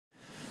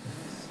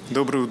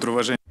Доброе утро,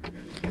 уважаемые.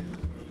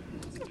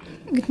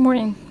 Good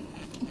morning,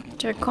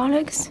 dear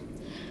colleagues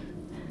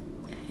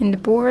in the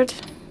board.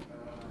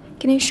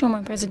 Can you show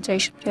my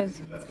presentation,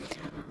 please?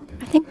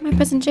 I think my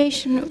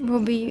presentation will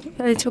be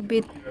a little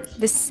bit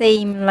the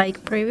same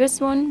like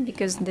previous one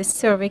because the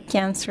cervix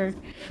cancer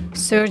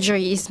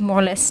surgery is more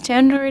or less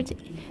standard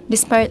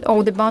despite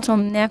all the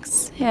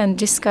bottlenecks and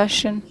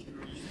discussion.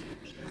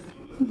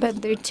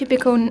 But the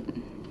typical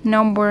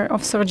number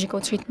of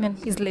surgical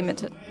treatment is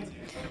limited.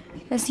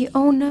 As you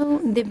all know,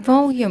 the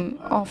volume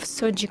of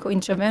surgical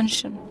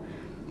intervention,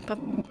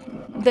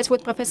 that's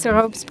what Professor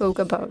Robe spoke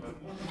about,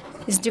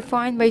 is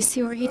defined by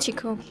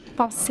theoretical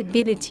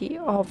possibility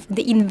of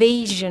the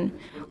invasion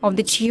of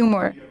the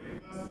tumor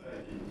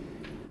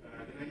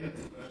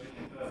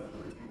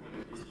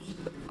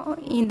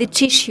in the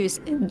tissues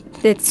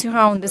that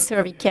surround the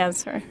cervic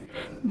cancer.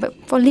 But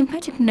for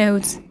lymphatic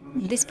nodes,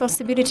 this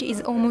possibility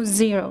is almost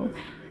zero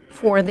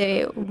for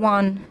the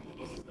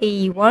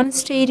 1A1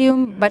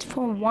 stadium, but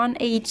for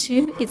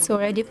 1A2, it's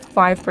already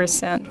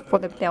 5% for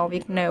the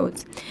pelvic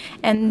nodes.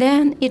 And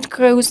then it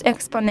grows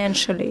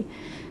exponentially,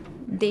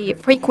 the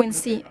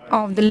frequency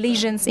of the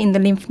lesions in the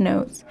lymph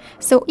nodes.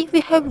 So if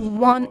we have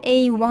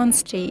 1A1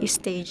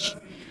 stage,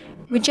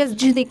 we just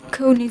do the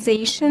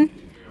conization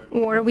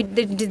or with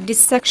the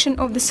dissection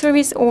of the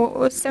cervix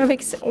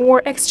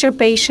or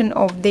extirpation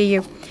of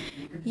the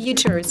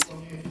uterus.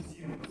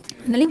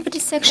 The lymph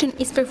dissection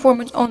is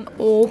performed on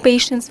all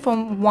patients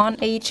from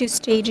 1A2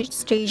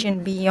 stage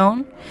and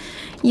beyond.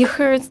 You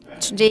heard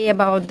today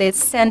about the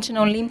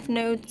sentinel lymph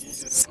node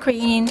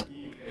screening,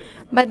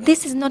 but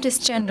this is not a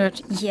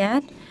standard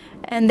yet,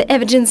 and the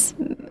evidence,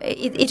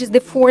 it is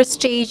the fourth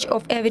stage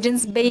of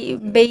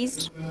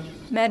evidence-based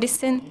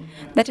medicine.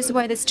 That is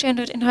why the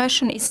standard in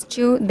Russian is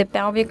still the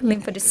pelvic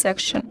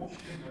lymphodissection.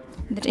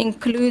 That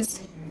includes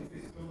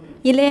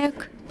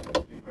iliac,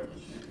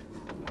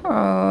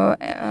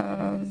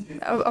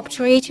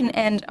 obturating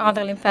and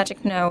other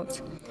lymphatic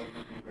nodes.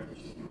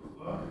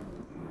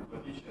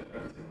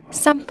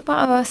 Some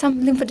types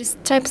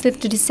of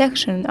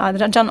dissection are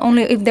done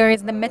only if there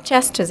is the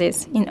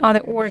metastasis in other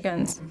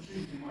organs.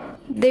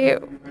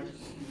 The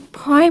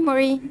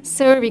primary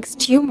cervix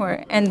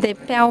tumor and the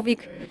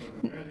pelvic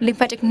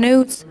lymphatic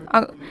nodes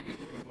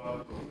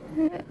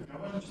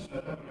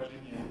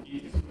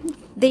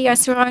they are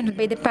surrounded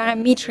by the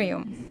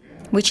parametrium,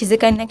 which is a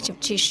connective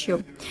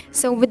tissue.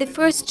 So with the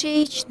first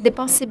stage, the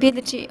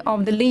possibility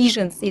of the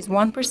lesions is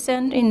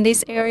 1% in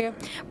this area,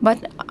 but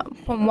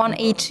from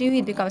 1A2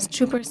 it becomes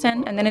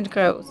 2% and then it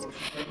grows.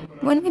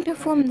 When we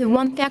perform the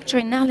one-factor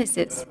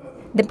analysis,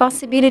 the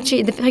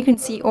possibility, the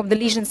frequency of the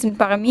lesions in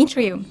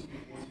parametrium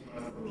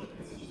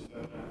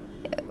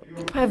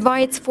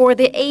provides for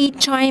the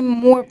 8-time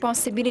more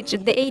possibility,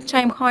 the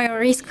 8-time higher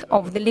risk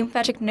of the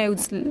lymphatic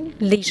nodes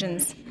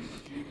lesions.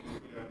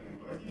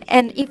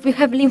 And if we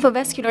have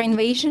lymphovascular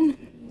invasion,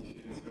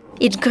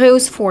 it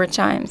grows 4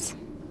 times.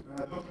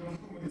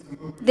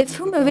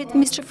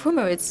 Mr.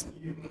 Fumovitz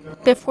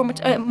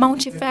performed a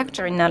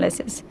multi-factor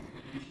analysis.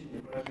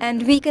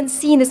 And we can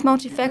see in this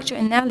multi-factor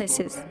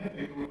analysis,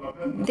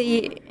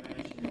 the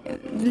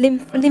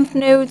lymph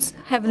nodes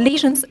have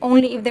lesions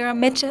only if there are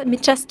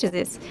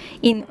metastases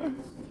in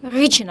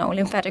regional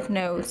lymphatic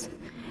nodes.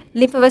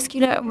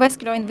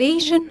 Lymphovascular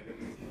invasion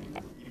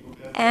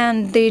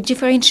and the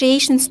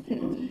differentiation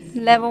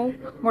level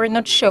were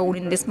not shown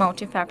in this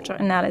multi-factor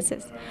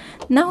analysis.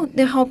 Now,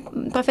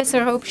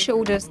 Professor Hope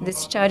showed us the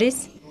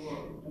studies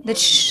that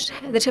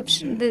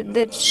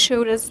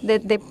showed us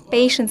that the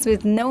patients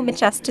with no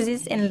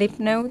metastasis in lymph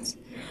nodes,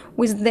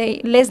 with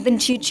the less than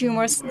 2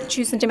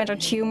 centimeter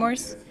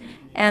tumors,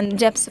 and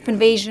depth of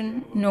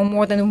invasion no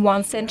more than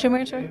 1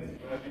 centimeter,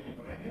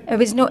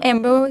 with no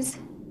embryos,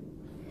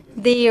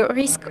 the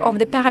risk of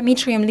the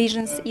parametrium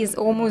lesions is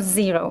almost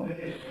zero.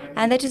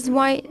 And that is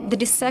why the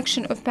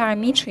dissection of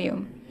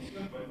parametrium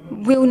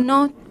will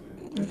not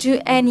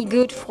do any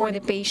good for the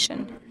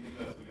patient.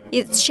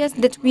 It's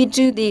just that we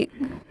do the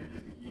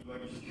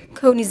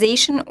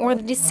conization or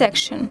the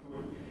dissection,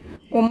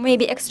 or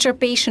maybe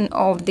extirpation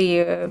of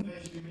the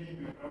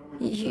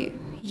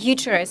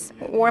uterus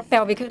or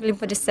pelvic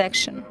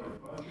lymphodissection.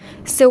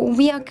 So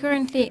we are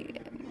currently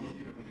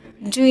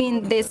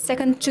doing the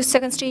two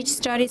second stage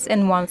studies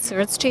and 1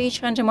 third stage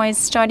randomized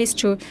studies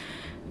to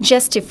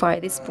justify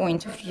this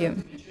point of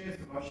view.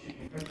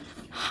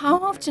 How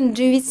often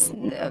do we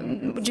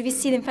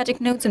see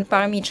lymphatic nodes in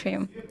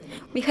parametrium?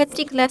 We had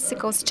 3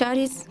 classical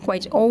studies,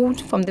 quite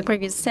old, from the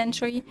previous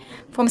century.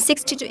 From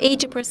 60 to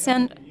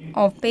 80%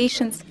 of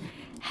patients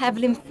have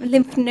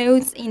lymph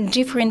nodes in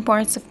different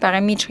parts of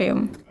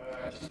parametrium.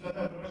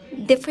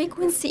 The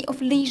frequency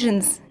of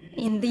lesions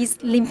in these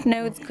lymph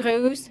nodes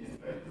grows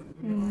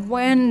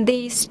when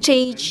the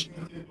stage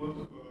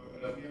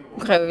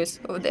grows,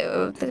 or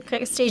the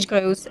stage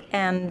grows,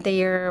 and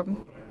their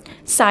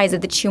size of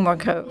the tumor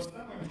grows.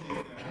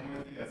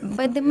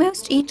 But the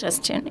most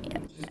interesting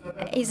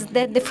is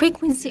that the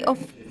frequency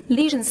of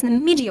lesions in the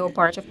medial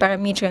part of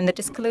parametrium that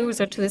is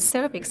closer to the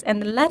cervix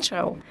and the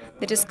lateral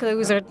that is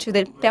closer to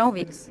the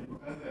pelvic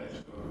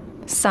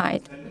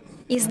side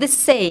is the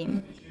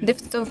same. The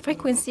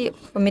frequency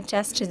for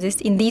metastasis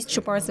in these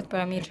two parts of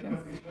parametrium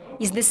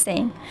is the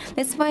same.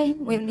 That's why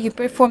when you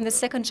perform the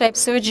second type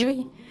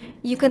surgery,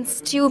 you can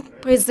still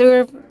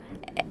preserve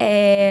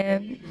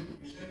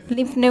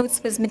lymph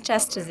nodes with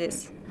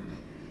metastasis,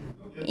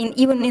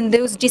 even in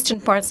those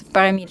distant parts of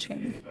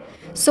parametrium.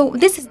 So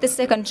this is the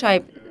second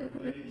type,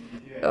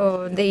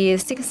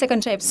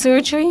 second type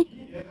surgery.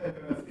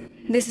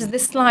 This is the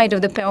slide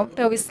of the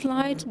pelvis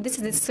slide. This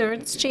is the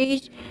third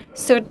stage,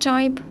 third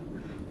type,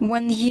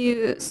 when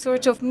you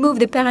sort of move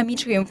the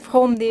parametrium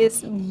from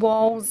these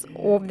walls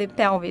of the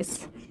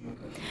pelvis.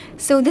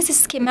 So this is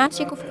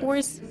schematic, of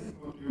course.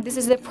 This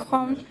is the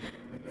front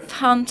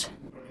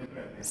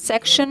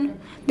section.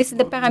 This is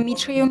the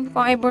parametrium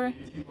fiber.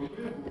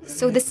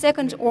 So the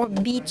second or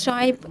B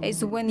type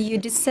is when you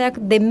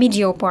dissect the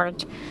medial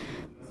part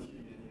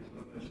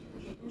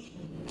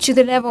to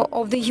the level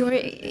of the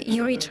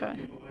urethra.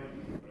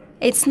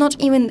 It's not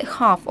even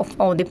half of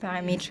all the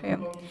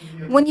parametrium.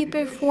 When you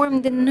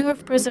perform the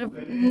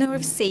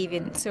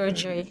nerve-saving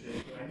surgery,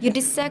 you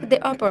dissect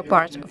the upper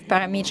part of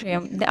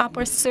parametrium, the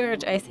upper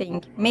third, I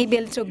think, maybe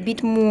a little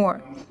bit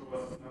more,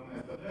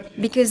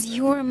 because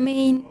your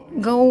main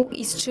goal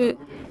is to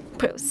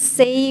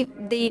save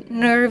the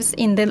nerves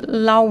in the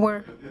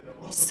lower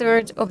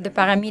third of the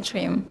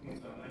parametrium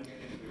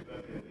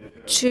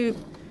to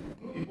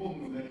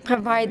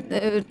provide,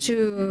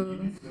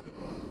 to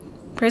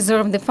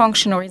preserve the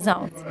functional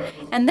results.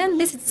 And then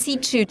this is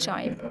C2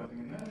 type.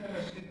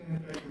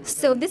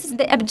 So this is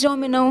the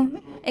abdominal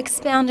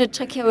expanded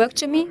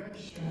tracheolectomy.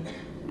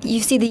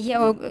 You see the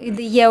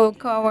yellow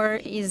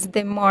color is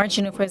the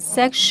margin of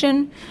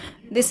resection.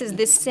 This is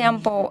the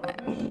sample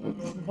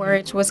where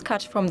it was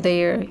cut from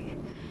their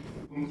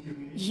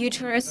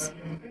uterus.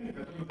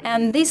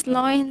 And these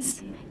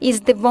lines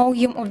is the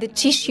volume of the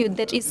tissue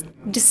that is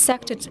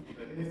dissected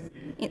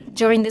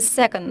during the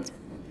second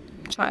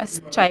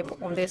type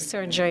of the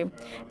surgery.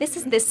 This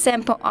is the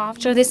sample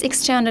after this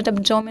extended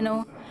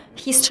abdominal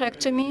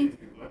hysterectomy.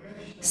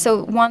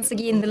 So once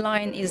again, the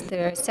line is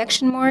the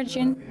section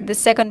margin, the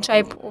second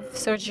type of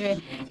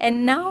surgery.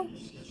 And now,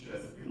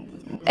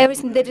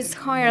 everything that is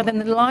higher than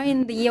the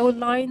line, the yellow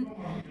line,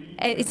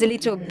 is a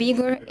little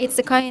bigger. It's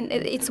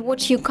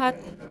what you cut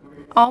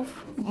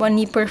off when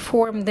you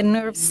perform the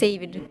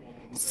nerve-saving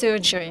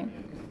surgery.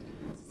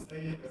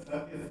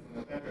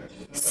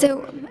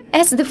 So,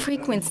 as the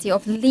frequency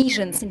of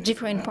lesions in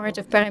different parts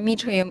of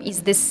parametrium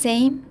is the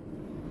same,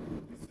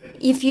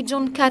 if you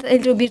don't cut a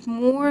little bit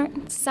more,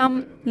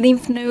 some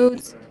lymph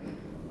nodes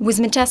with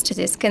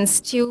metastasis can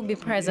still be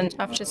present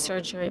after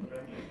surgery.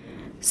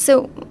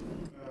 So,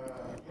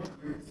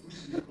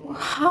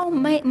 how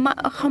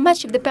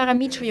much of the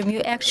parametrium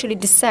you actually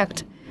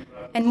dissect,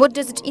 and what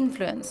does it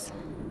influence?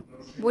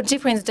 What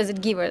difference does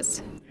it give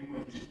us?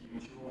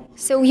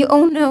 So you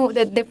all know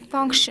that the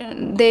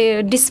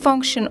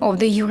dysfunction of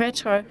the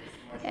urethra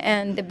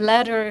and the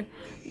bladder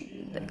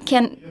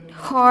can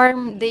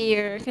harm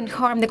the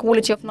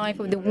quality of life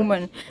of the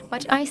woman.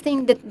 But I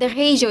think that the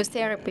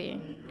radiotherapy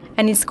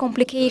and its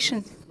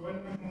complications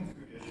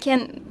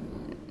can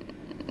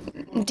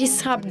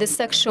disrupt the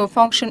sexual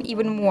function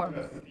even more.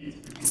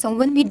 So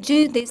when we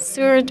do the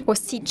third or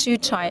C2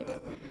 type,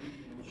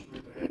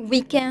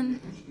 we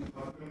can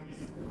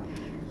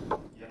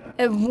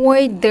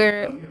avoid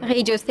the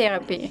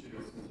radiotherapy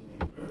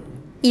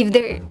if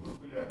the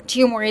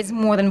tumor is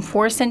more than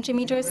 4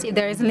 centimeters, if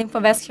there is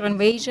lymphovascular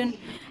invasion,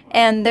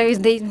 and there is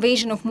the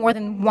invasion of more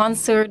than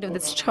 1/3 of the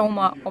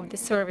stroma of the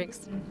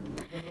cervix.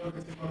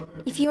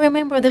 If you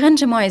remember the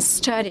randomized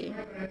study,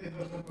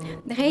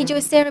 the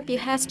radiotherapy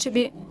has to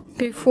be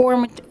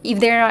performed if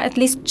there are at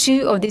least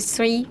 2 of these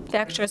 3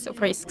 factors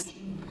of risks.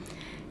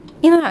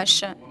 In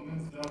Russia,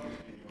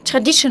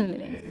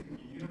 traditionally,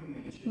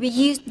 we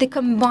used the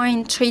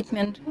combined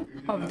treatment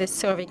of the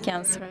cervix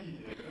cancer,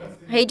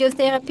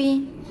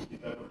 radiotherapy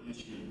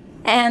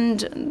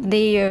and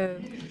the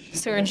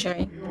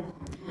surgery.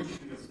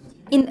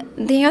 In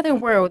the other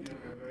world,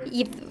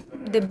 if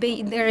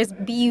there is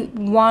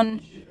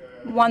B1,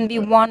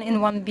 1B1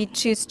 and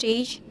 1B2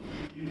 stage,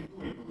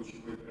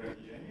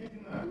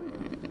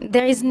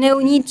 there is no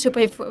need to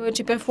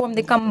perform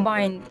the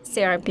combined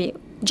therapy,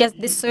 just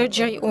the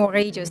surgery or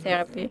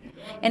radiotherapy.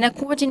 And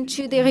according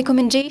to the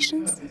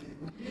recommendations,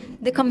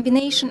 the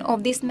combination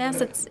of these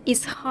methods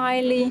is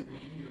highly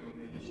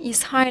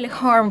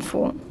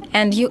harmful,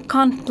 and you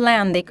can't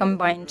plan the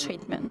combined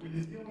treatment.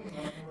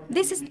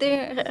 This is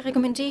the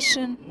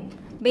recommendation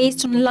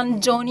based on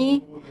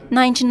Landoni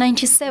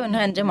 1997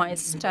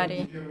 randomized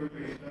study.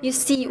 You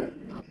see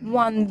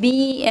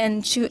 1B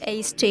and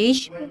 2A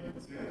stage,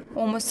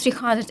 almost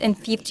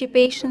 350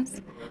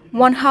 patients,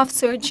 1/2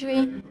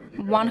 surgery,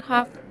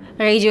 1/2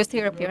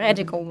 radiotherapy,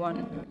 radical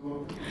one.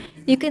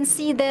 You can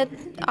see that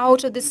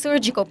out of the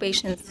surgical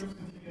patients,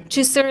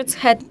 2/3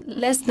 had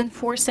less than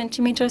 4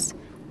 centimeters,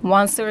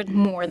 1/3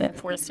 more than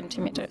 4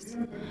 centimeters.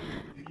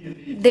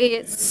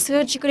 The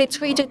surgically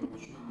treated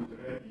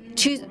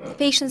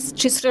patients,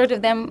 2/3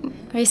 of them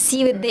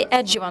received the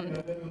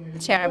adjuvant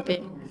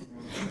therapy.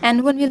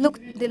 And when we look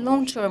at the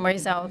long-term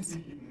results,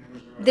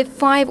 the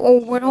 5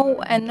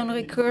 overall and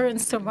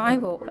non-recurrent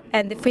survival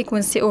and the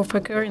frequency of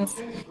recurrence,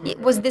 it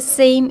was the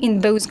same in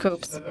both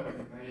groups.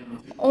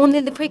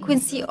 Only the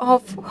frequency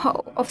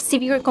of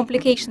severe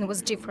complication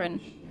was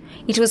different.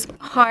 It was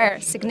higher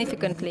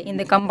significantly in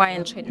the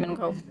combined treatment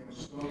group.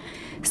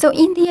 So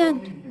in the end,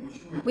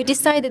 we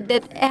decided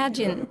that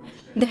adding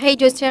the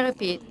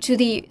radiotherapy to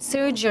the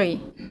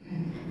surgery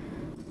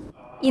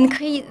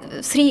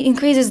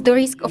increases the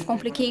risk of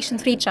complication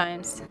 3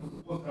 times.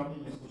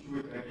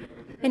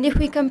 And if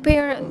we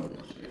compare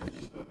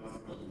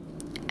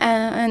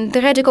and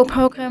the radical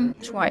program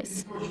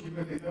twice.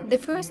 The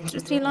first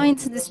 3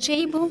 lines is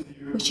stable,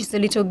 which is a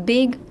little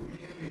big.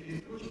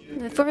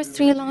 The first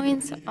 3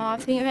 lines are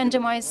 3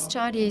 randomized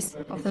studies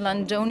of the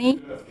Landoni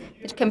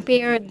that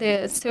compare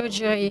the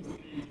surgery,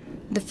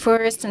 the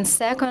first and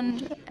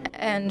second,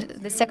 and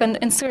the second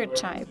and third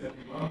type.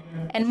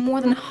 And more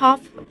than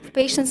half of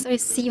patients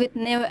received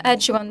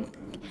neoadjuvant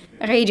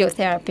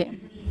radiotherapy.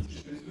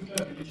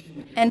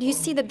 And you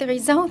see that the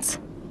results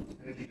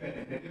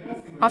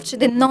after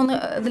the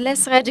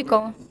less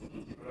radical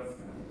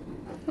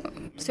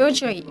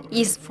surgery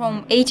is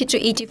from 80 to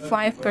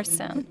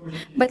 85%.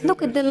 But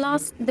look at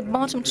the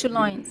bottom 2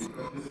 lines,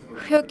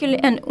 Hercule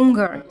and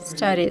Unger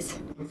studies.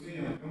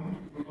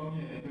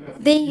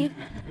 They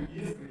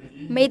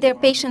made their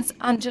patients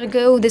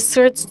undergo the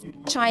third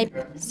type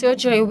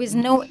surgery with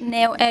no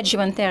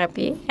neoadjuvant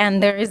therapy,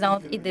 and the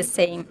result is the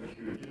same.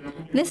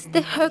 This is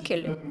the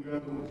Hercule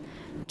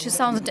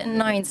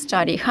 2009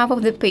 study, half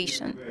of the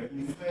patient,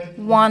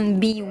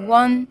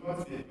 1B1,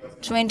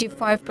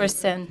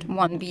 25%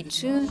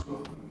 1B2.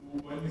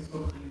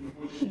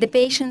 The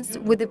patients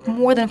with a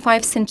more than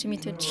 5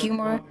 centimeter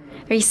tumor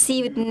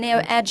received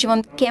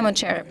neoadjuvant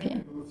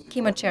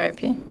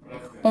chemotherapy,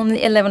 only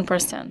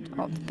 11%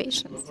 of the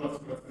patients.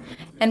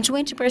 And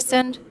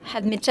 20%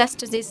 had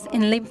metastasis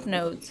in lymph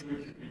nodes,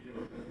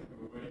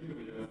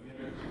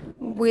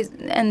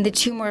 and the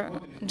tumor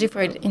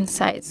differed in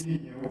size.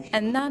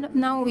 And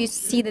now we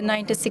see the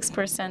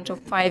 96%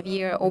 of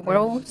 5-year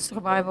overall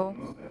survival.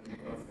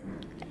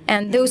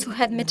 And those who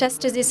had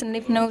metastasis in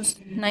lymph nodes,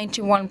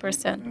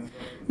 91%.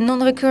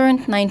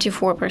 Non-recurrent,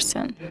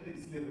 94%.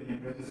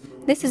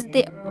 This is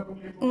the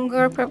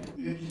Unger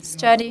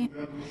study,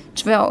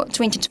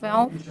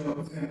 2012.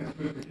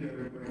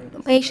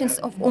 Patients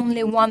of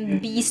only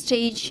 1B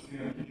stage,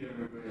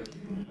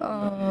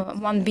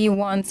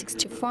 1B1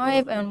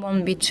 65 and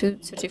 1B2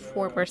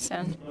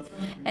 34%.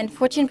 And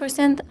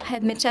 14%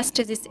 had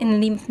metastasis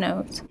in lymph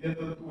nodes.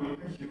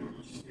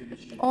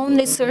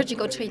 Only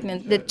surgical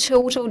treatment, the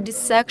total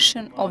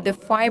dissection of the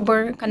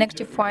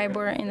connective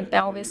fiber in the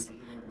pelvis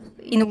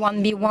in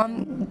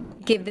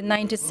 1B1 gave the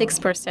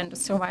 96%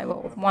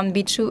 survival,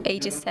 1B2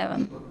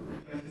 87.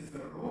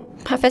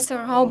 Professor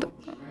Raub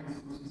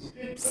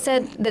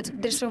said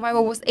that the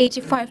survival was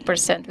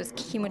 85% with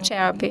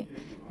chemotherapy,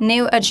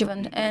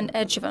 neoadjuvant and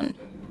adjuvant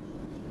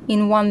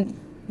in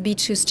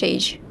 1B2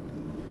 stage.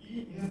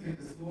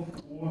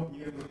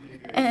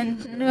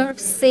 And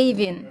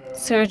nerve-saving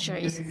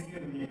surgeries,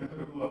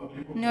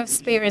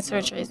 nerve-sparing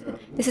surgeries.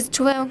 This is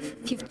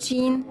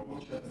 12-15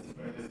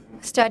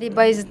 study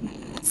by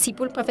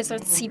Professor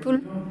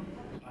Tsipul.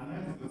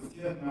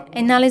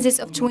 Analysis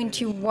of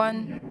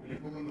 21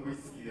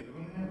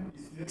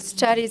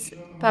 studies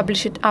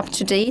published up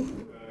to date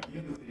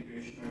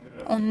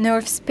on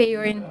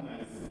nerve-sparing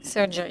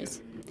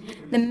surgeries.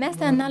 The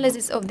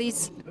meta-analysis of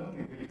these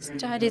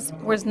studies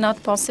was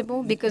not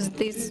possible because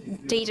this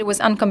data was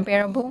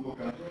uncomparable.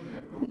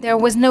 There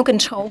was no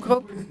control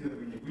group.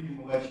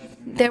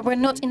 There were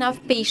not enough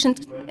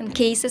patients in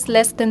cases,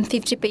 less than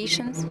 50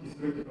 patients.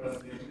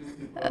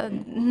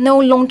 No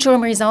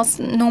long-term results,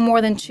 no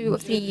more than 2 or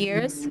 3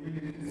 years.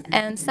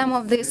 And some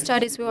of the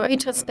studies were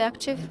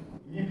retrospective.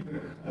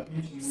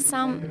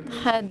 Some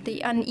had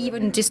the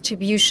uneven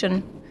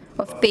distribution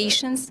of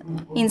patients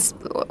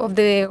of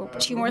the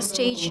tumor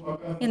stage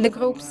in the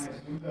groups.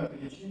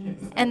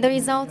 And the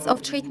results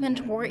of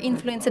treatment were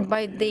influenced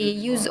by the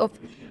use of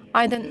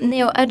either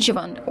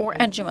neoadjuvant or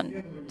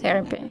adjuvant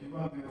therapy.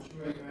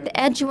 The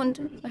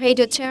adjuvant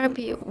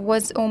radiotherapy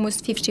was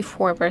almost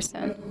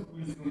 54%.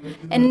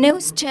 And no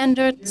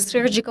standard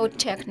surgical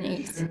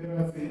techniques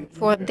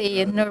for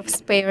the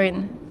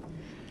nerve-sparing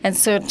and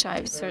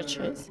third-type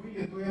surgeries.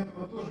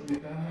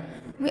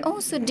 We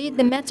also did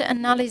the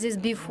meta-analysis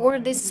before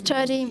this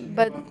study,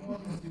 but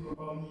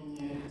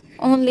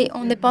only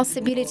on the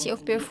possibility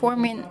of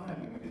performing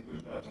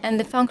and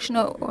the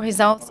functional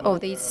results of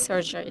these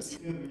surgeries.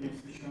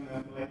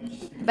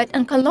 But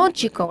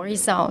oncological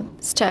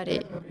result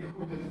study,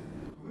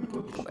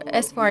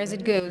 as far as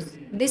it goes,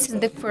 this is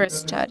the first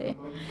study,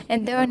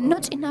 and there are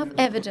not enough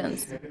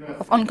evidence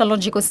of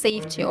oncological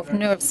safety of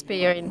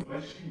nerve-sparing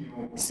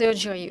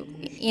surgery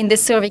in the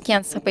cervical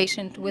cancer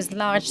patient with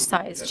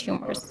large-sized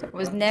tumors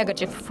with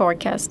negative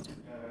forecast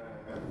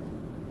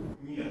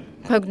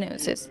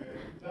prognosis.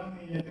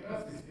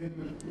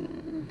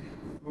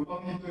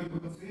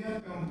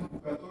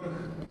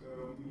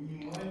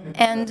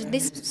 And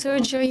this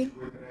surgery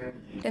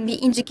can be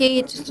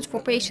indicated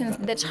for patients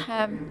that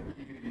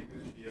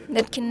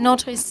do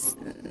not have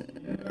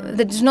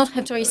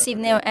to receive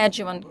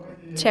neoadjuvant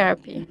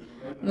therapy,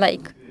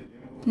 like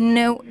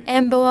no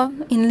embolo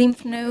in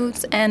lymph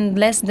nodes and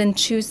less than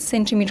 2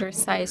 centimeter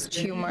size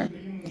tumor.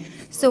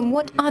 So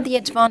what are the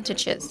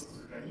advantages?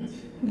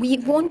 We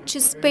want to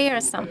spare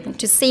something,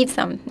 to save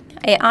something.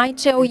 I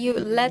tell you,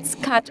 let's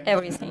cut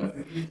everything.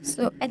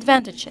 So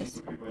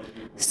advantages.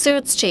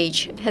 Third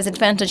stage has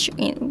advantage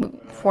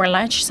for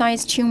large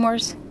size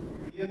tumors.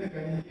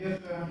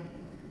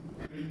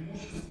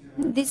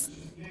 This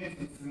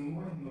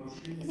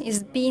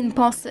is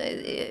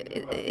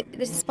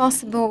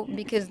possible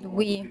because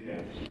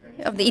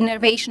of the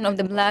innervation of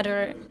the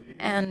bladder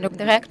and of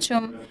the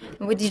rectum.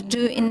 What you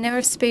do in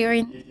nerve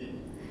sparing,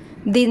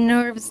 the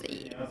nerves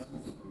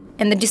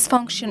and the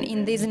dysfunction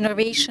in this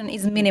innervation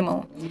is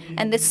minimal.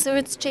 And the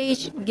third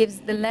stage gives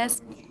the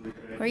less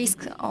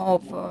risk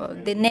of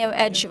the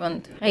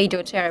neoadjuvant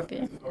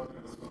radiotherapy.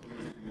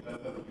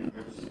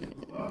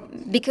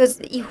 Because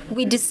if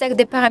we dissect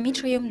the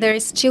parametrium, there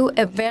is still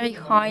a very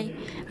high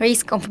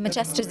risk of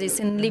metastasis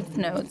in lymph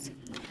nodes.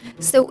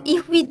 So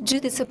if we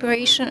do this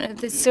operation,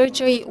 the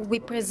surgery, we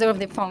preserve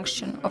the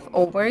function of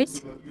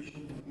ovaries.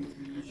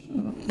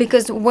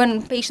 Because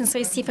when patients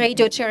receive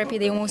radiotherapy,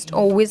 they almost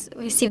always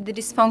receive the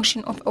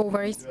dysfunction of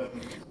ovaries.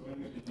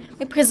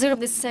 We preserve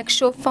the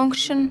sexual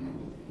function.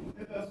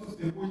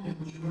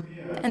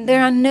 And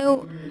there are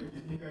no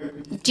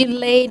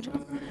delayed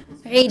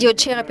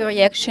radiotherapy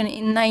reaction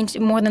in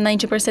more than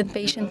 90%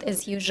 patients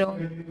as usual.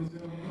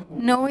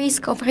 No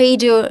risk of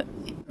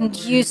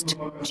radio-induced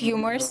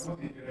tumors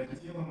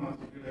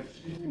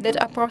that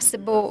are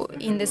possible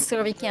in the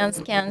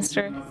cervicals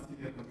cancer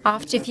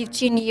after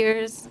 15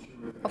 years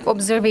of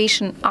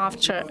observation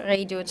after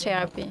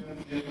radiotherapy.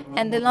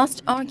 And the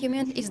last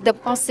argument is the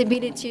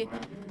possibility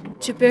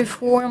to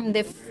perform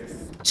the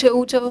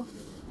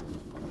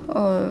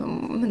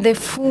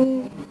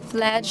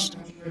full-fledged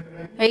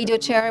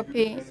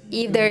radiotherapy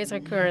if there is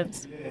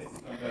recurrence.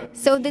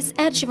 So this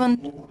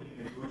adjuvant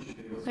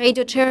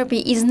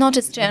radiotherapy is not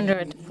a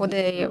standard for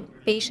the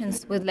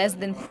patients with less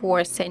than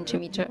 4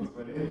 centimeter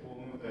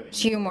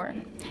tumor.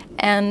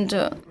 And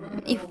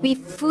if we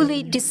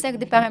fully dissect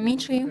the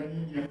parametrium,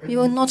 we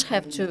will not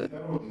have to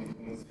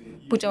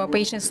put our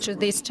patients to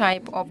this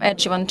type of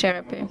adjuvant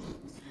therapy.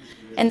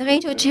 And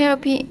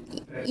radiotherapy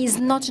is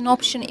not an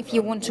option if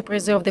you want to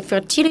preserve the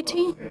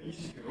fertility.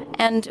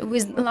 And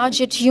with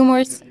larger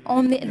tumors,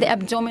 only the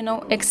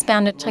abdominal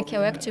expanded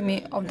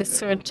tracheotomy of the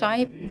third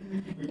type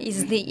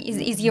is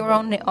your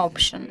only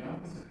option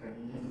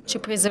to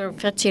preserve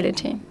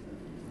fertility.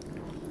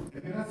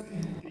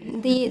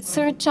 The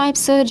third type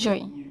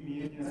surgery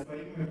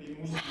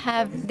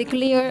have the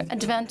clear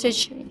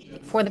advantage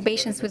for the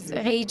patients with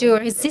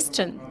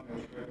radio-resistant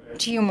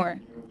tumor.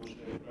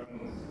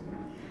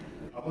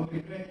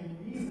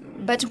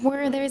 But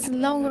where there is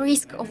low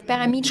risk of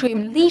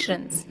parametrium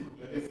lesions,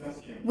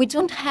 we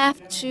don't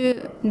have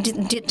to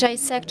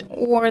dissect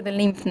all the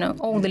lymph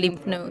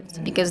nodes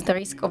because the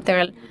risk of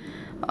their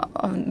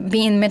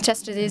being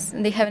metastasis,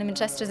 they having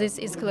metastasis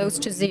is close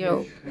to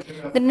zero.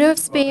 The nerve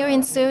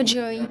sparing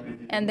surgery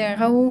and their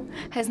role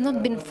has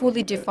not been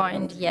fully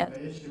defined yet.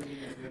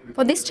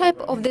 For this type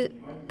of the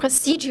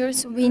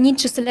procedures, we need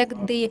to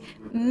select the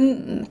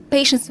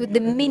patients with the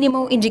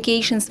minimal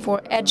indications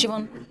for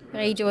adjuvant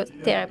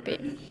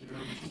radiotherapy.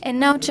 And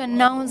now to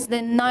announce the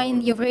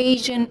 9th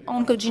Eurasian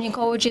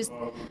Oncogynecologist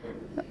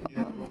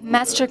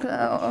Master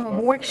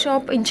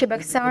Workshop in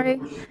Cheboksary,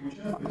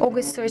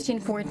 August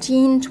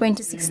 13-14,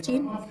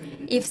 2016.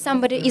 If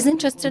somebody is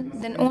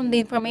interested, then all the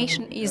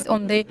information is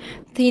on the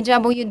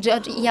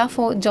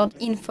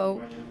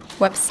www.iafo.info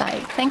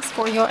website. Thanks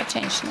for your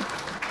attention.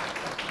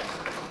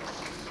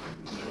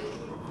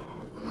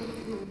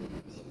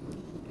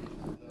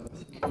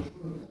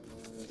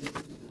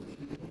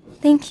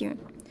 Thank you.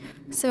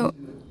 So,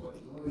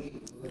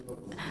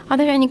 are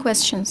there any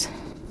questions?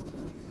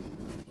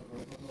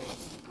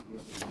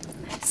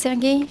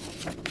 Sergey?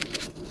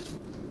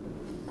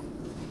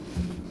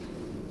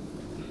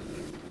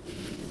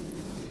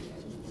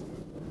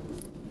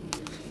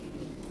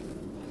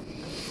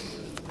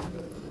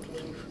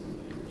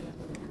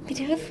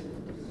 Перерыв?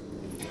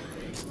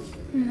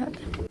 Надо.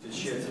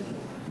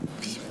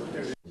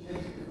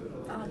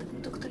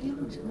 Доктор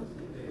Юрьевич?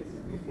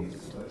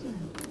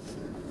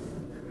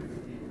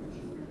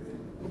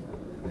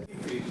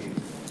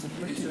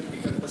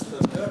 Как по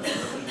стандарту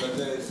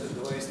предлагается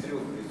 2 из 3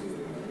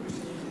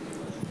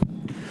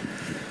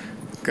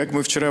 Как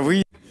мы вчера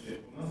выяснили,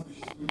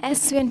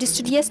 as we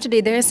understood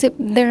yesterday,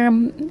 there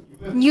are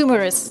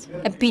numerous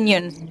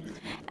opinions,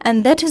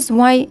 and that is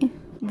why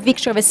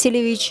Viktor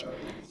Vasilievich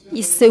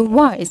is so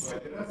wise.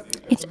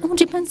 It all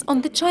depends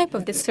on the type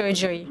of the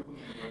surgery.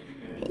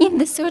 If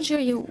the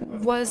surgery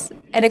was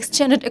an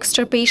extended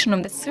extirpation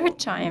of the third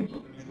time,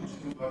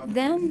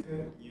 then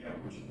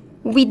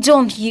we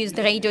don't use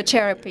the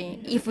radiotherapy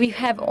if we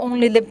have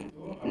only the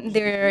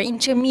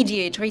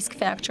intermediate risk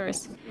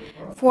factors.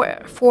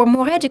 For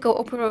more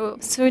radical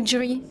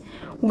surgery,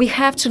 we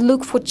have to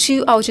look for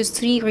 2 out of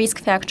 3 risk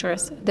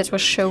factors that were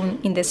shown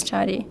in this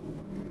study.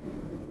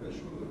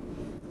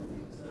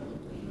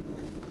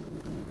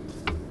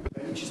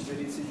 Количество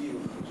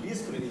рецидивов без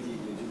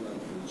проведения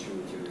диванной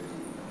лучевой терапии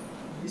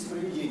и с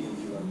проведением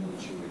диванной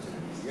лучевой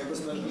терапии. Я об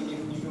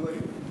осложнениях не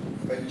говорю.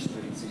 Количество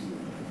рецидивов.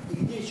 И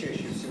где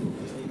чаще всего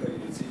возникали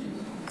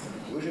рецидивы?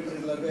 Вы же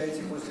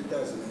предлагаете после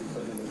тазовой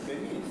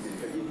лимфоденектомии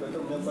переходить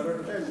потом на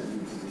парортальную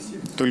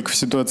лимфоденектомию. Только в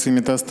ситуации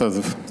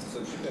метастазов.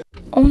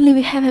 Only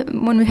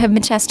when we have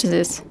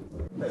metastasis.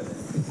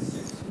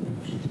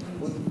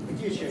 Вот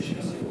где чаще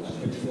всего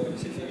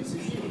реализовались эти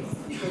рецидивы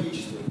и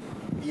количество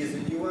без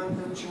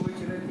адъювантной лучевой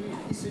терапии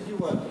и с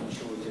адъювантной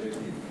лучевой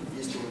терапией,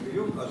 если мы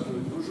берем одну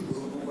и ту же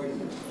группу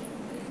больных?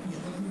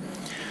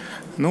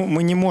 Ну,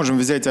 мы не можем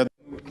взять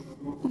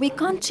We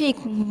can't take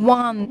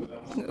one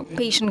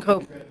patient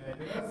group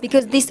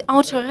because this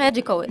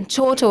ultra-radical and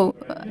total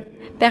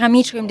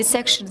parametrium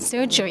dissection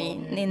surgery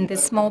in the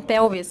small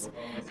pelvis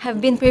have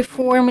been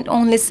performed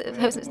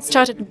have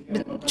started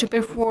to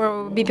be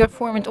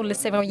performed only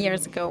several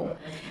years ago.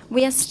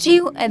 We are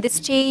still at the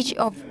stage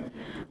of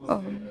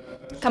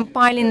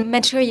compiling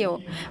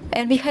material,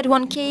 and we had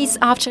one case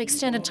after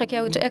extended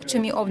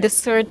tracheotomy of the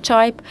 3rd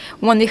type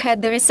when we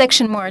had the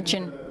resection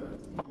margin.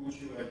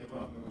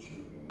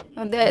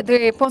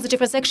 The positive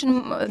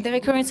resection, the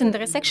recurrence in the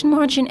resection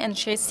margin, and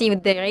she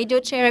received the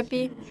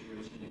radiotherapy,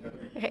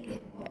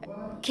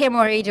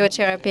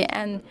 chemoradiotherapy,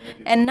 and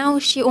now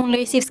she only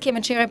receives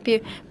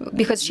chemotherapy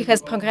because she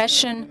has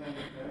progression,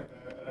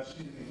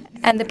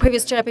 and the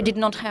previous therapy did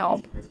not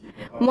help.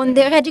 When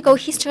the radical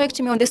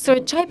hysterectomy of the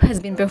 3rd type has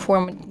been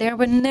performed, there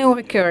were no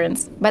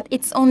recurrence, but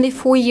it's only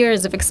 4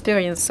 years of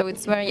experience, so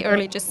it's very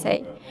early to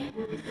say.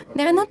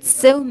 There are not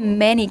so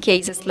many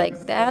cases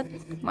like that.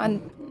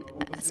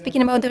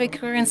 Speaking about the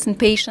recurrence in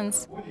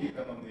patients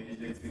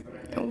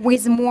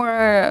with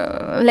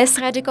less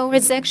radical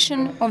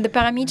resection of the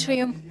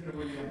parametrium,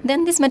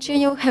 then this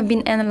material have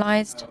been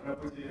analyzed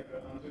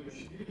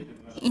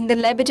in the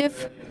Mr.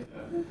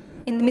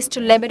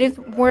 Lebedev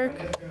work,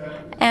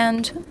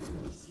 and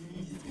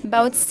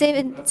about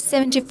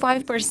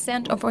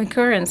 75% of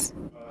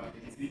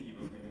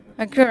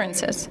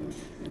occurrences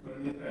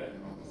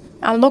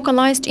are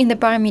localized in the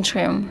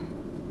parametrium.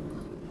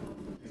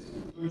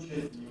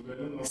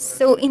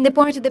 So in the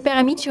part of the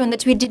parametrium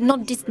that we did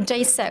not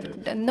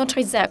not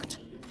resect,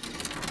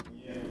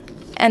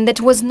 and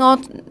that was not,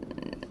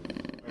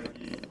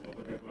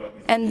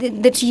 and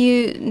that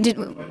you did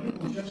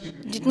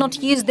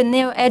not use the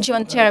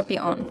neoadjuvant therapy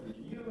on.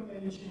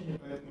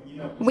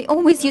 We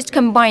always used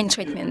combined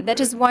treatment. That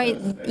is why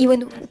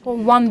even for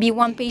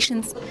 1B1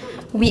 patients,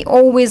 we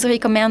always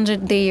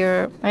recommended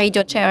their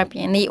radiotherapy,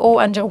 and they all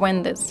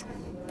underwent this.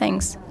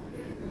 Thanks.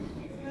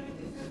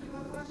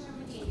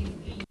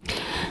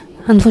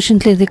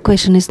 Unfortunately, the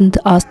question isn't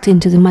asked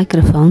into the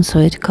microphone, so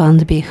it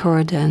can't be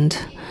heard and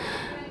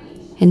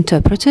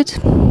interpreted.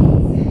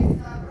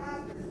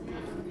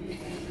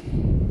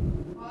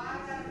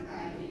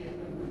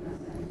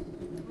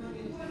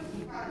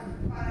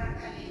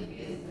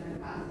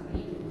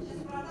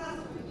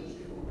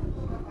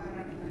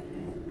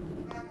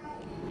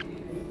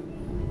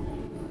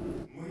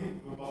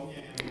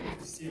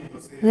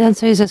 The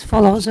answer is as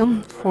follows.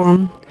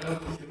 For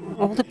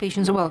all the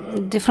patients, well,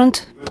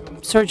 different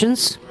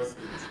surgeons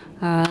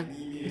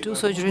do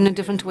surgery in a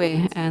different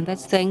way, and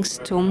that's thanks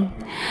to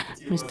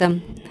Mr.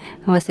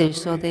 Vasilich.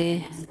 So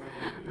they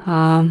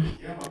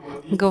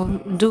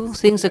do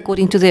things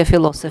according to their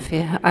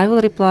philosophy. I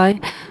will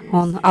reply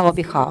on our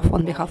behalf,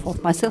 on behalf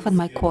of myself and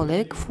my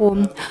colleague.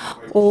 For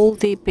all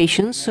the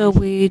patients,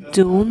 we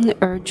do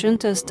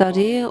urgent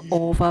study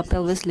of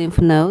pelvis lymph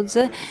nodes.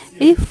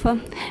 If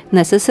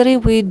necessary,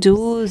 we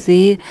do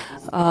the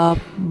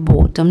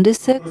bottom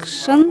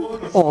dissection,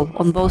 all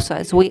on both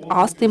sides. We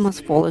ask the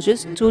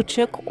morphologist to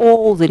check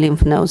all the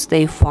lymph nodes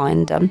they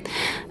find.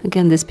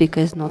 Again, the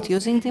speaker is not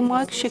using the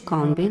mic. She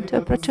can't be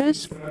interpreted.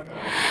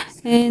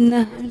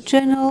 In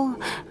general,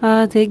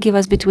 they give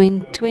us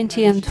between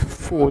 20 and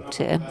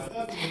 40.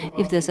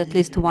 If there's at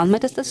least one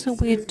metastasis,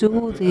 we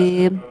do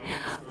the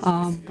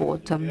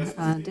bottom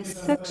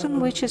dissection,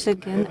 which is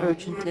again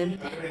urgently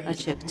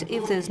checked.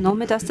 If there's no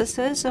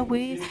metastasis,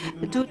 we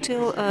do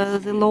till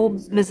the low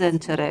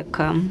mesenteric.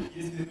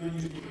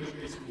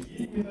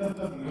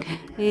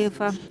 If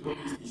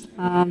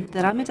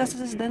there are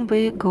metastases, then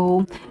we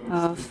go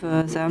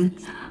further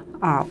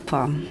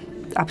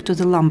up to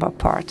the lumbar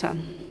part.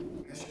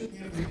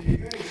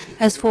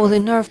 As for the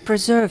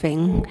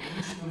nerve-preserving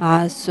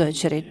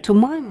surgery, to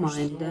my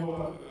mind,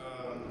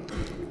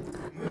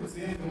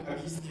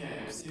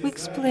 we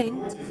explain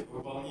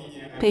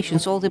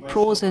patients all the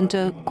pros and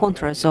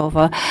contras of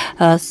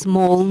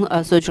small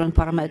surgery on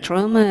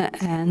parametrium,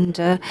 and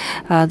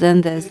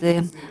then there's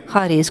the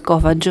high risk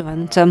of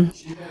adjuvant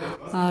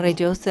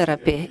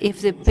radiotherapy.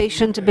 If the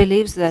patient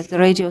believes that the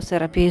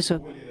radiotherapy is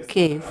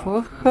okay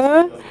for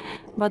her,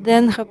 but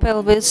then her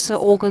pelvis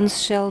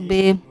organs shall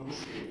be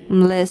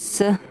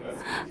less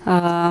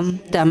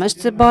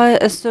damaged by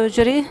a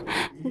surgery,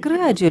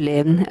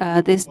 gradually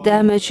this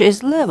damage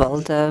is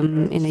leveled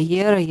in a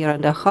year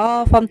and a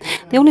half.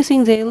 The only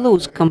thing they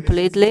lose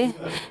completely,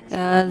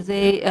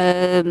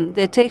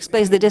 there takes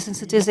place the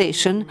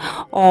desensitization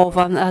of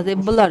the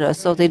bladder,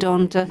 so they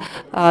don't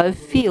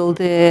feel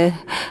the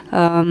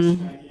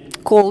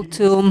call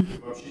to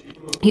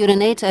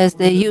urinate as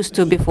they used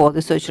to before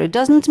the surgery.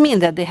 Doesn't mean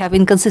that they have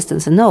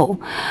inconsistency, no.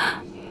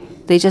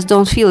 They just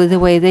don't feel it the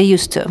way they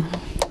used to.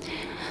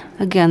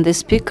 Again, the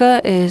speaker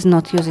is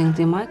not using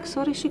the mic.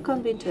 Sorry, she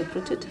can't be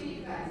interpreted.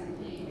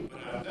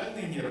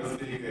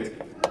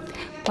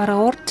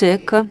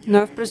 Para-aortic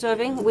nerve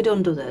preserving, we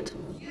don't do that.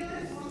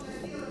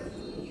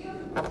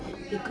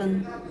 You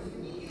can...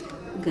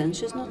 Again,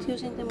 she's not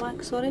using the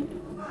mic, sorry.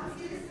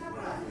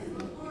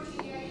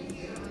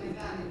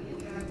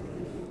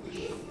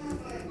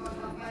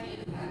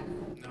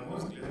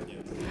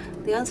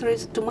 The answer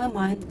is, to my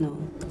mind, no.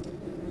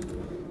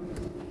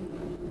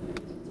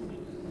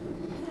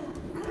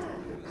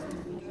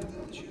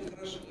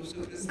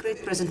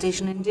 Great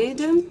presentation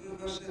indeed.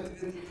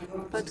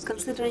 But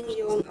considering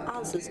your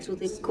answers to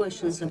the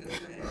questions,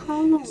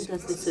 how long does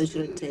the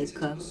surgery take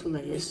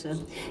place?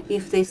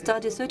 If they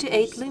study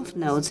 38 lymph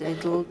nodes,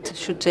 it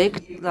should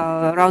take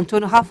around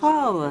 2.5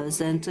 hours.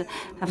 And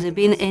have there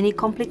been any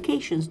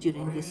complications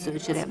during this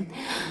surgery?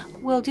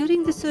 Well,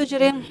 during the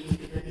surgery,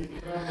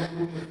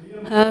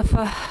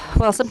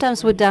 well,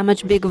 sometimes we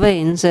damage big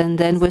veins and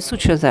then we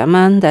suture them,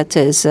 and that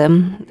is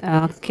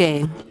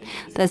okay.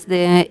 That's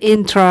the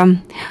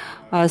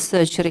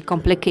surgery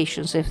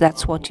complications, if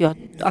that's what you're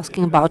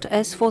asking about.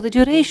 As for the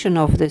duration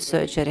of the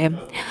surgery,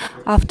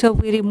 after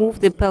we remove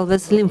the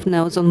pelvis lymph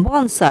nodes on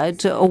one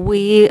side,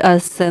 we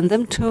send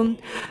them to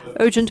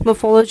urgent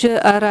morphology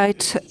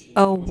right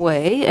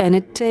away, and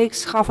it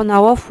takes half an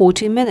hour,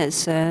 40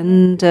 minutes,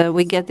 and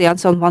we get the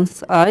answer on one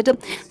side.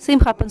 Same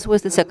happens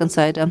with the second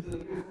side.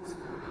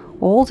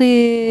 All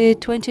the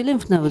 20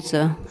 lymph nodes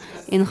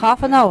in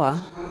half an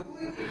hour.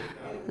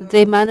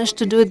 They managed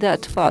to do it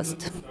that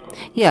fast.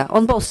 Yeah,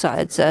 on both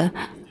sides.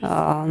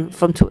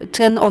 From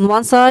 10 on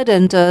one side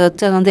and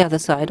 10 on the other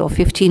side, or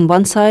 15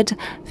 one side,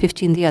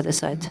 15 the other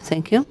side.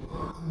 Thank you.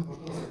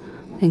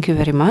 Thank you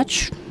very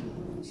much.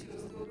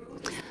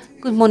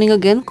 Good morning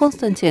again,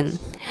 Konstantin.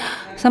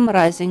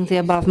 Summarizing the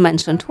above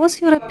mentioned,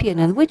 what's your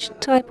opinion? Which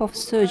type of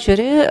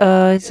surgery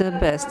is the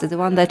best? The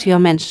one that you are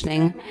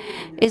mentioning.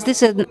 Is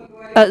this is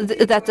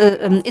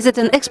it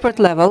an expert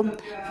level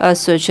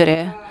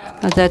surgery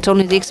that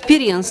only the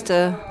experienced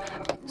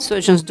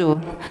surgeons do,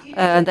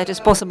 that is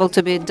possible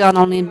to be done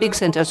only in big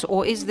centers,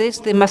 or is this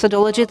the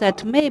methodology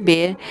that may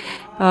be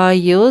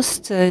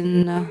used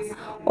in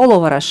all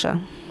over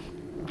Russia,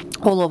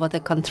 all over the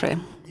country,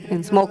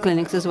 in small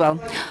clinics as well?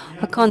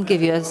 I can't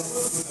give you a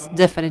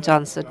definite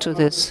answer to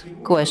this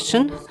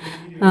question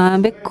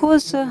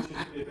because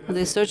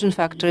the surgeon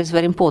factor is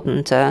very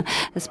important,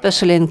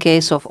 especially in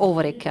case of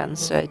ovary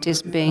cancer. It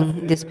is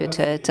being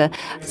disputed.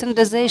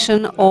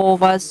 Standardization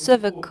of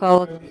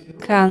cervical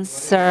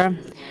cancer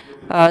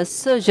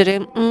surgery,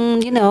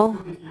 you know,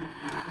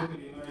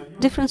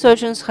 different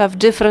surgeons have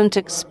different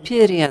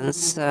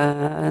experience,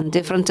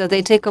 different.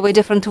 They take away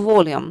different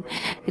volume.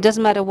 It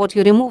doesn't matter what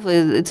you remove;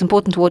 it's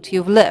important what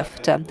you've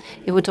left.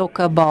 If we talk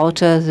about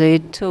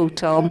the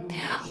total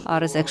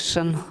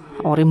resection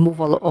or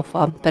removal of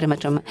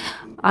perimeter,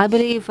 I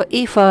believe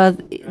if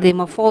the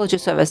morphology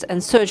service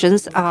and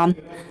surgeons are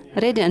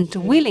ready and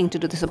willing to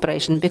do this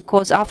operation,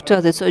 because after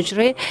the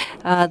surgery,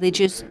 the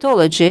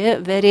histology,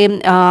 very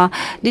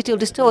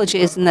detailed histology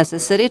is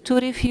necessary to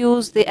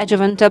refuse the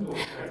adjuvant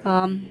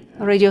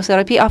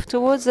radiotherapy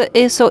afterwards.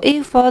 So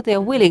if they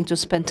are willing to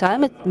spend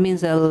time, it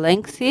means a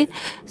lengthy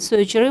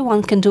surgery.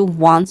 One can do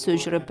one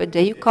surgery per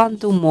day. You can't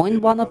do more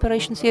in one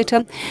operation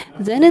theater.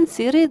 Then in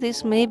theory,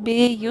 this may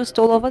be used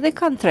all over the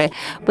country.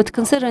 But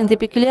considering the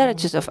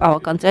peculiarities of our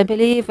country, I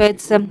believe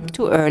it's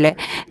too early.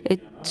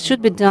 It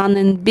should be done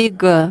in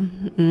big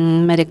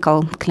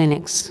medical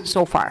clinics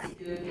so far,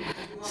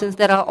 since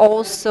there are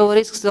also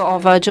risks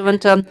of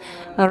adjuvant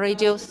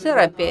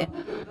radiotherapy.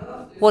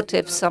 What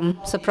if some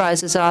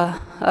surprises are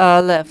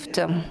left,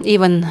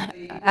 even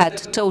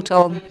at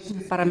total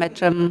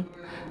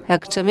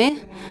parametrectomy?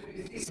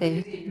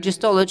 Say,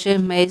 histology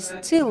may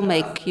still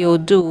make you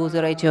do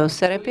the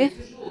radiotherapy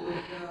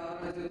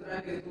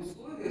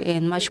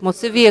in much more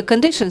severe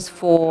conditions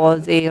for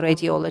the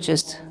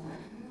radiologist.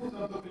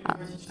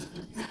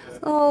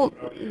 Well,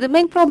 the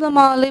main problem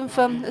are lymph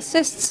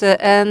cysts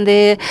and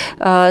the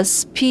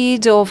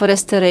speed of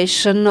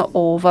restoration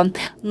of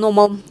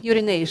normal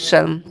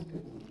urination.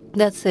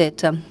 That's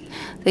it.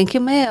 Thank you.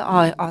 May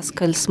I ask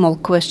a small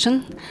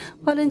question?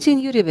 Valentin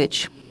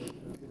Yurievich,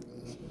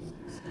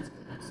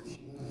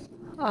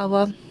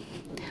 our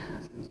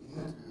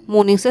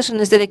morning session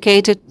is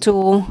dedicated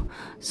to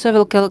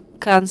cervical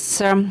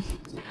cancer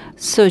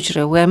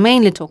surgery. We are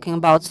mainly talking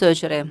about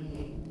surgery.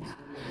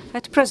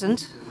 At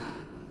present,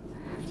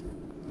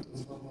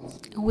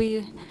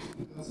 we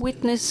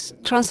witness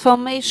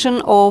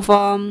transformation of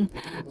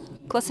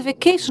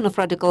classification of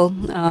radical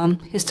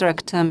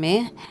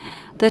hysterectomy,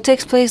 there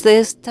takes place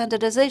the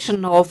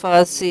standardization of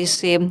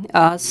CC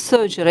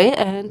surgery.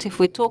 And if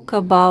we talk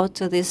about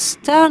the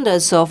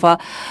standards of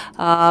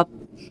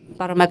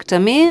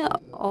paramectomy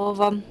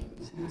of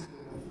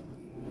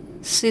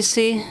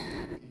CC,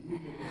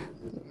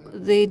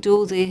 they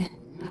do the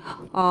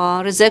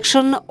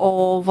resection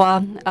of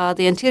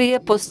the anterior,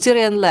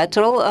 posterior, and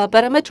lateral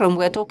parametrum.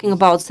 We're talking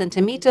about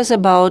centimeters,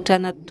 about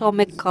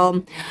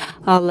anatomical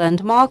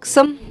landmarks.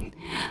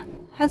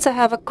 Hence, I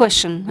have a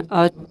question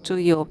to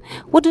you.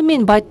 What do you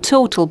mean by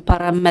total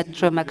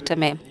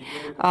parametromectomy?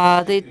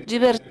 The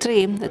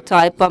GBR3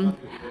 type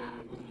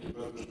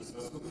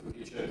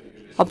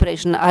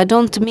operation. I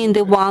don't mean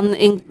the one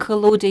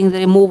including the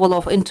removal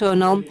of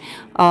internal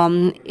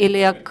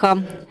iliac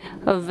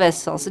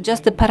vessels,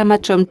 just the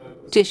parametrum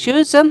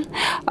tissues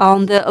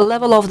on the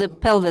level of the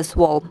pelvis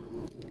wall.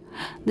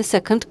 The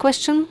second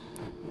question,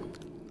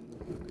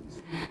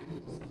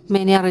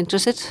 many are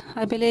interested,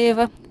 I believe.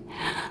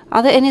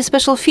 Are there any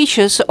special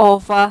features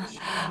of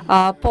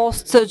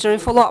post-surgery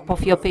follow-up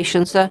of your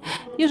patients?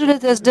 Usually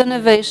there's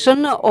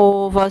denervation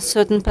of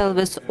certain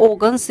pelvis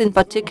organs. In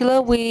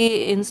particular,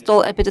 we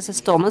install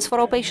epididysostomas for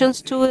our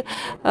patients too,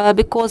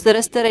 because the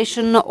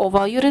restoration of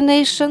our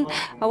urination,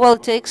 well,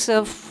 it takes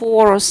 4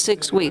 or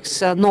 6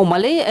 weeks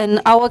normally.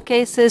 In our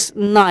cases,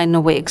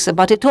 9 weeks,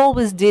 but it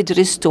always did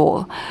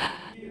restore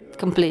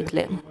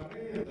completely.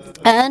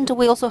 And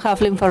we also have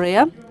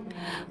lymphoria,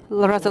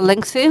 rather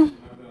lengthy,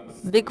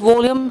 big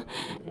volume.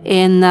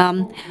 In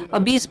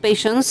obese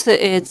patients,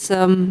 it's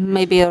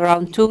maybe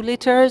around 2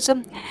 liters,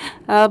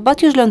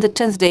 but usually on the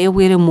 10th day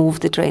we remove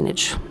the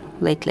drainage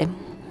lately.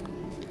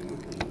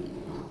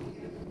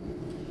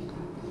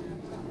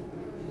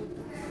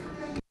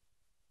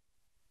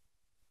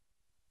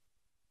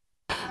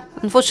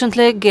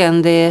 Unfortunately,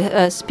 again,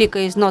 the speaker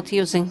is not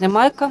using the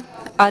mic.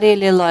 I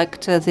really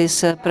liked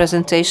this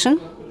presentation.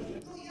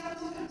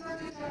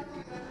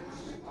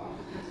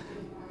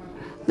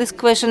 This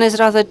question is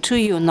rather to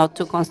you, not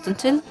to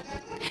Konstantin.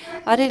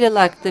 I really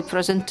liked the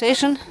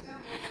presentation.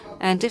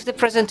 And if the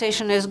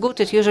presentation is good,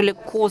 it usually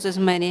causes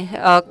many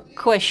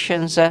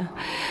questions.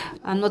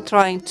 I'm not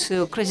trying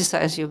to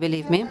criticize you,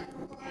 believe me.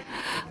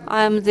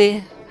 I'm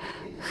the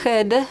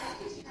head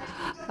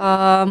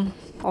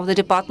of the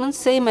department,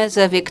 same as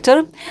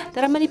Victor.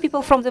 There are many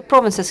people from the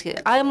provinces here.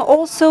 I am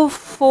also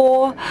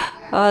for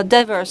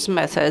diverse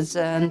methods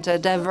and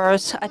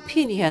diverse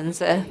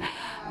opinions.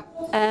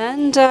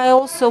 And I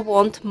also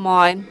want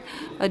my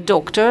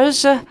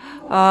doctors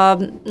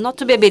not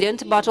to be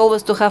obedient, but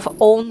always to have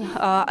own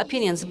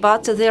opinions.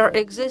 But there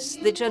exists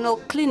the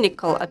general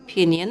clinical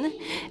opinion,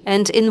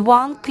 and in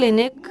one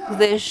clinic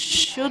there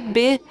should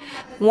be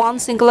one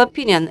single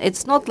opinion.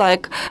 It's not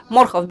like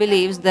Morkhov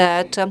believes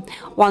that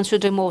one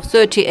should remove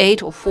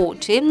 38 or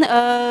 40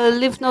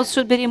 lymph nodes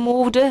should be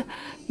removed.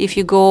 If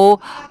you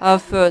go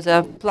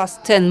further, plus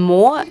 10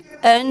 more.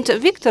 And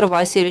Viktor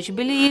Vasilievich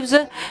believes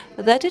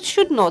that it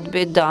should not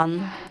be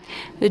done.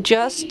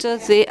 Just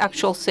the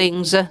actual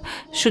things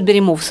should be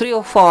removed, 3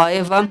 or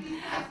 5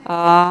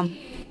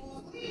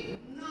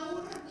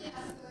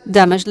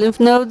 damaged lymph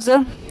nodes,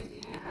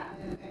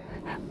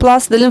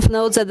 plus the lymph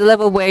nodes at the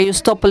level where you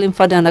stop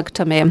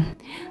lymphadenectomy.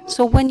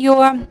 So when you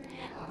are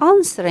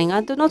answering,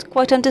 I do not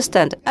quite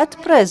understand.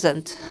 At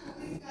present,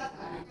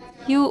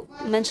 you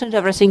mentioned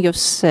everything you've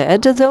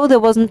said, though there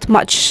wasn't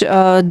much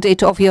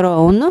data of your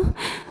own.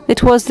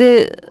 It was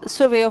the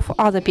survey of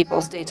other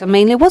people's data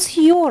mainly. What's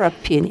your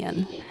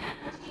opinion?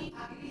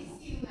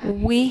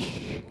 We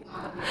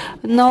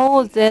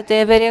know that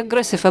they're very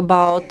aggressive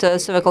about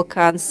cervical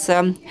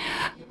cancer,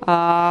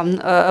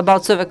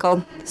 about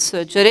cervical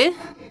surgery.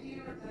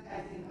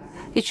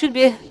 It should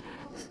be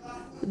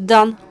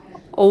done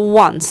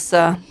once,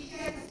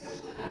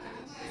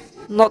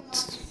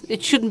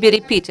 it shouldn't be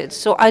repeated.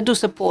 So I do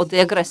support the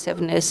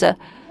aggressiveness.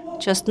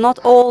 Just not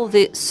all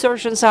the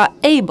surgeons are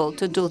able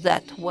to do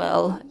that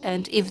well.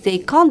 And if they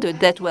can't do it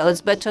that well,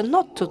 it's better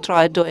not to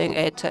try doing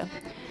it.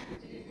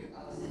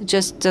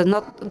 Just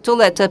not to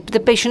let the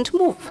patient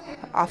move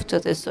after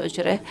the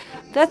surgery.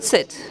 That's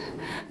it.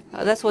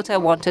 That's what I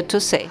wanted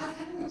to say.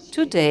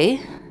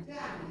 Today,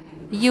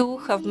 you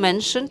have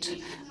mentioned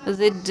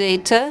the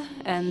data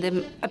and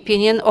the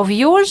opinion of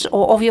yours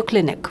or of your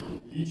clinic.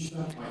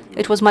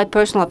 It was my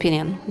personal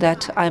opinion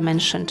that I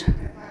mentioned.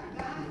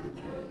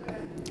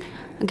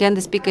 Again,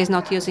 the speaker is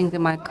not using the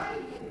mic.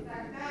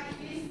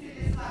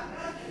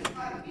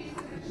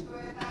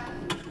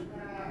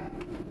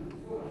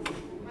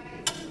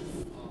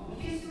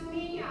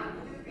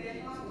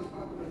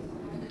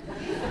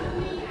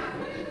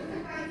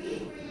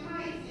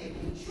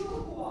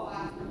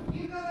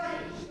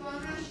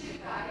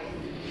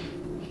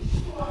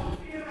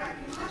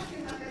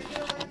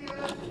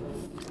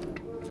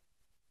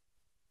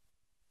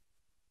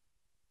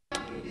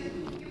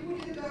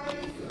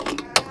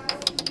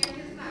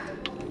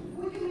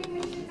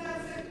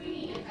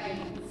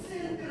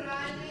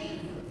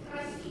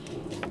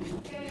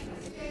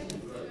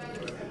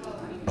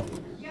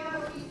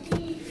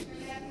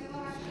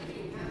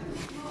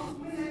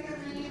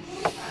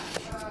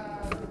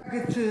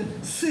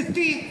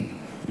 сыты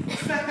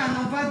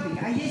стаканом воды.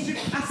 А есть же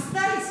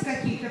остались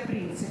какие-то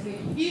принципы?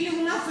 Или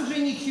у нас уже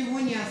ничего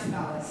не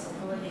осталось?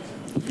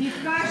 И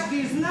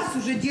каждый из нас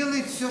уже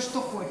делает все,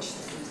 что хочет.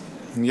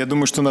 Я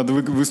думаю, что надо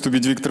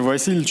выступить Виктору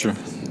Васильевичу,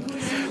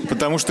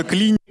 потому что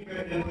клиника...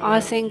 I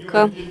think,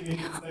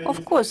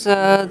 of course,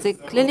 the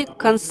clinic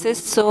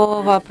consists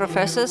of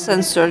professors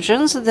and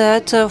surgeons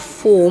that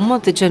form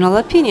the general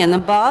opinion,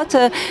 but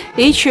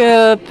each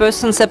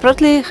person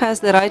separately has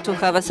the right to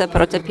have a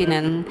separate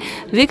opinion.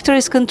 Victor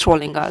is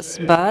controlling us,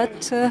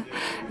 but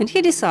and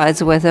he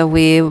decides whether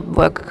we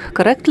work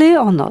correctly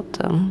or not.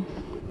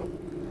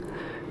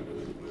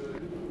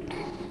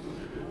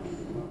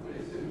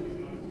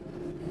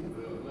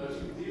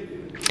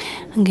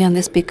 Again,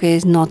 the speaker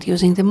is not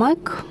using the mic.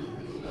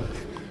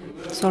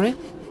 Sorry,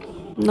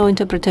 no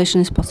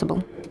interpretation is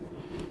possible.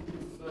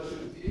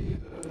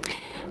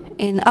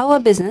 In our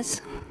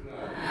business,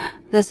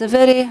 there's a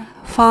very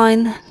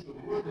fine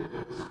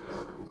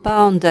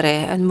boundary,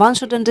 and one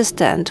should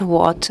understand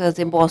what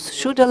the boss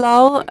should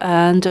allow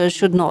and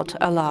should not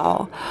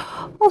allow.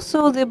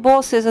 Also, the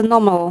boss is a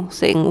normal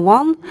thing.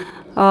 One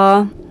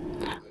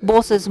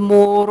boss is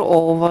more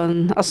of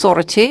an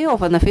authority,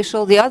 of an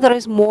official. The other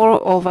is more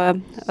of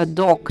a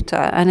doctor,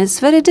 and it's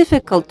very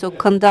difficult to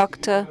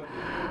conduct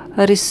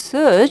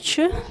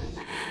research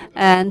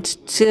and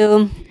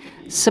to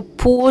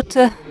support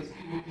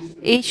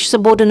each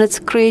subordinate's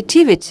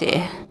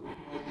creativity.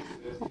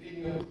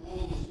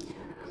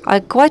 I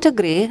quite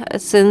agree,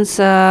 since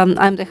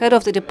I'm the head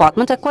of the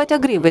department, I quite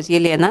agree with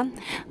Yelena,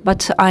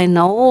 but I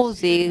know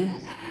the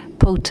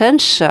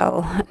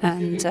potential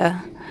and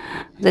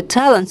the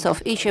talents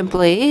of each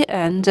employee,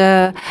 and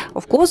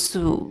of course,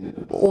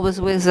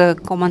 always with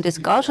common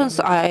discussions,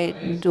 I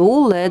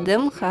do let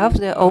them have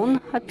their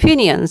own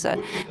opinions.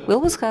 We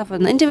always have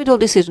an individual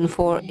decision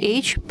for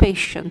each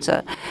patient.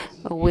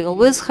 We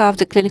always have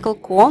the clinical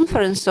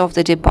conference of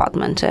the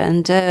department,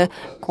 and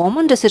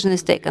common decision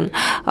is taken.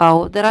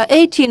 There are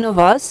 18 of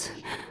us.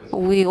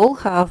 We all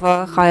have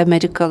higher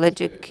medical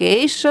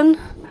education,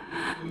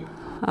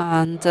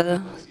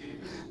 and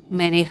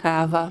many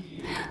have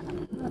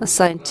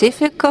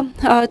scientific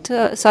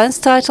science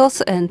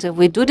titles, and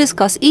we do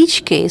discuss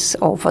each case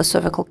of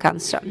cervical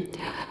cancer.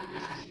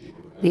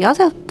 The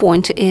other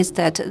point is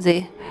that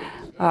the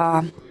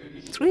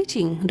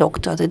treating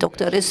doctor, the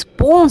doctor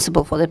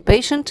responsible for the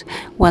patient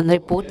when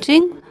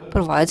reporting,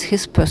 provides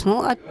his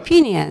personal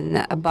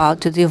opinion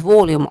about the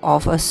volume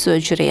of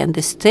surgery and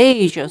the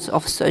stages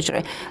of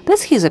surgery.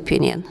 That's his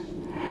opinion.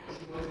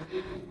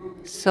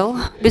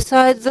 So,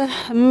 besides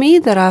me,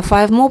 there are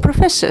 5 more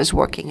professors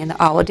working in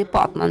our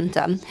department.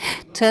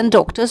 10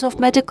 doctors of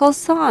medical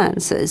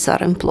sciences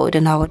are employed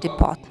in our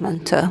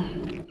department.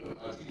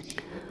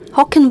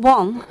 How can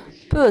one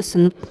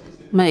person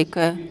make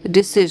a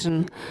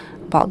decision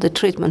about the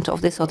treatment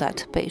of this or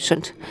that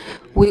patient?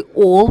 We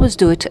always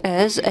do it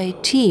as a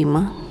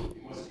team.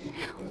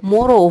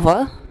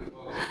 Moreover,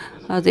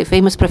 the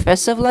famous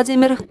professor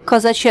Vladimir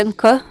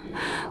Kazachenko,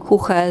 who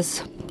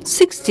has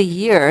 60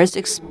 years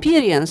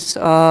experience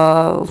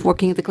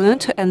working in the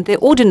clinic, and the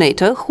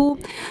ordinator who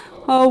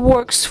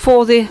works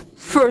for the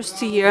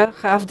first year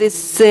have the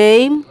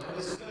same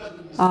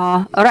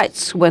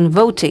rights when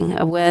voting,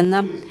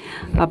 when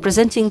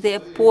presenting their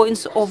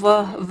points of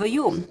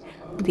view.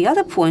 The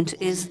other point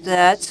is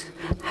that,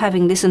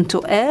 having listened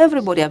to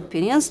everybody's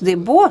opinions, the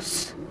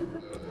boss,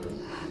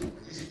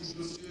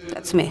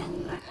 that's me,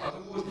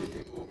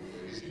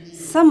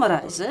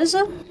 summarizes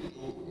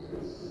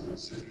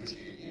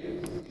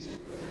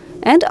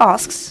and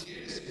asks,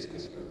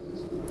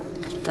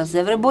 does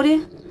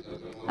everybody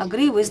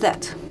agree with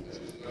that?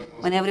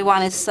 When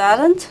everyone is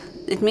silent,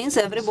 it means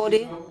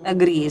everybody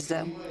agrees.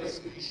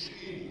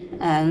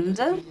 And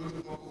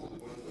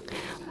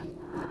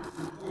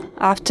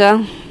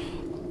after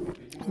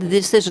the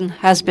decision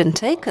has been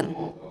taken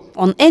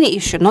on any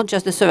issue, not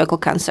just the cervical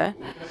cancer,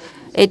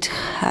 it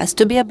has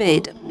to be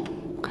obeyed.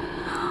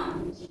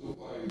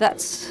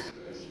 That's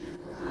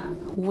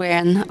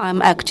when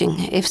I'm acting.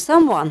 If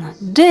someone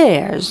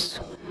dares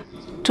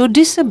to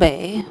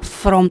disobey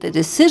from the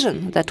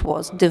decision that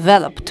was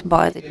developed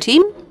by the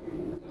team,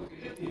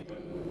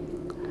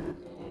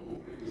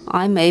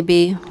 I may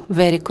be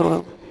very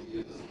cruel.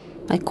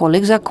 My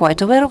colleagues are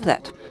quite aware of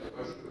that.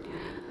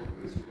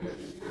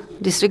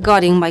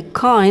 Disregarding my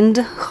kind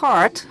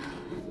heart,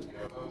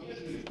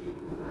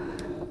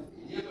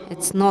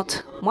 it's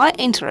not my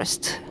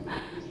interest,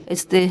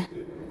 it's the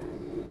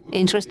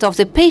interest of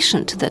the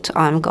patient that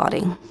I'm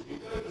guarding.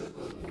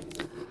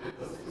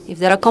 If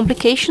there are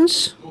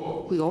complications,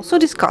 we also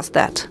discuss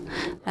that.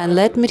 And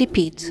let me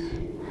repeat,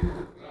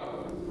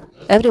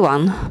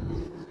 everyone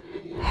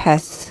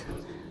has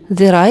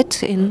the right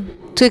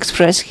to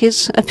express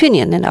his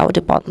opinion in our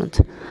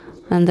department.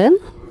 And then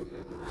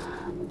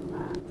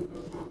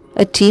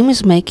a team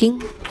is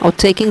making or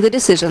taking the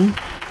decision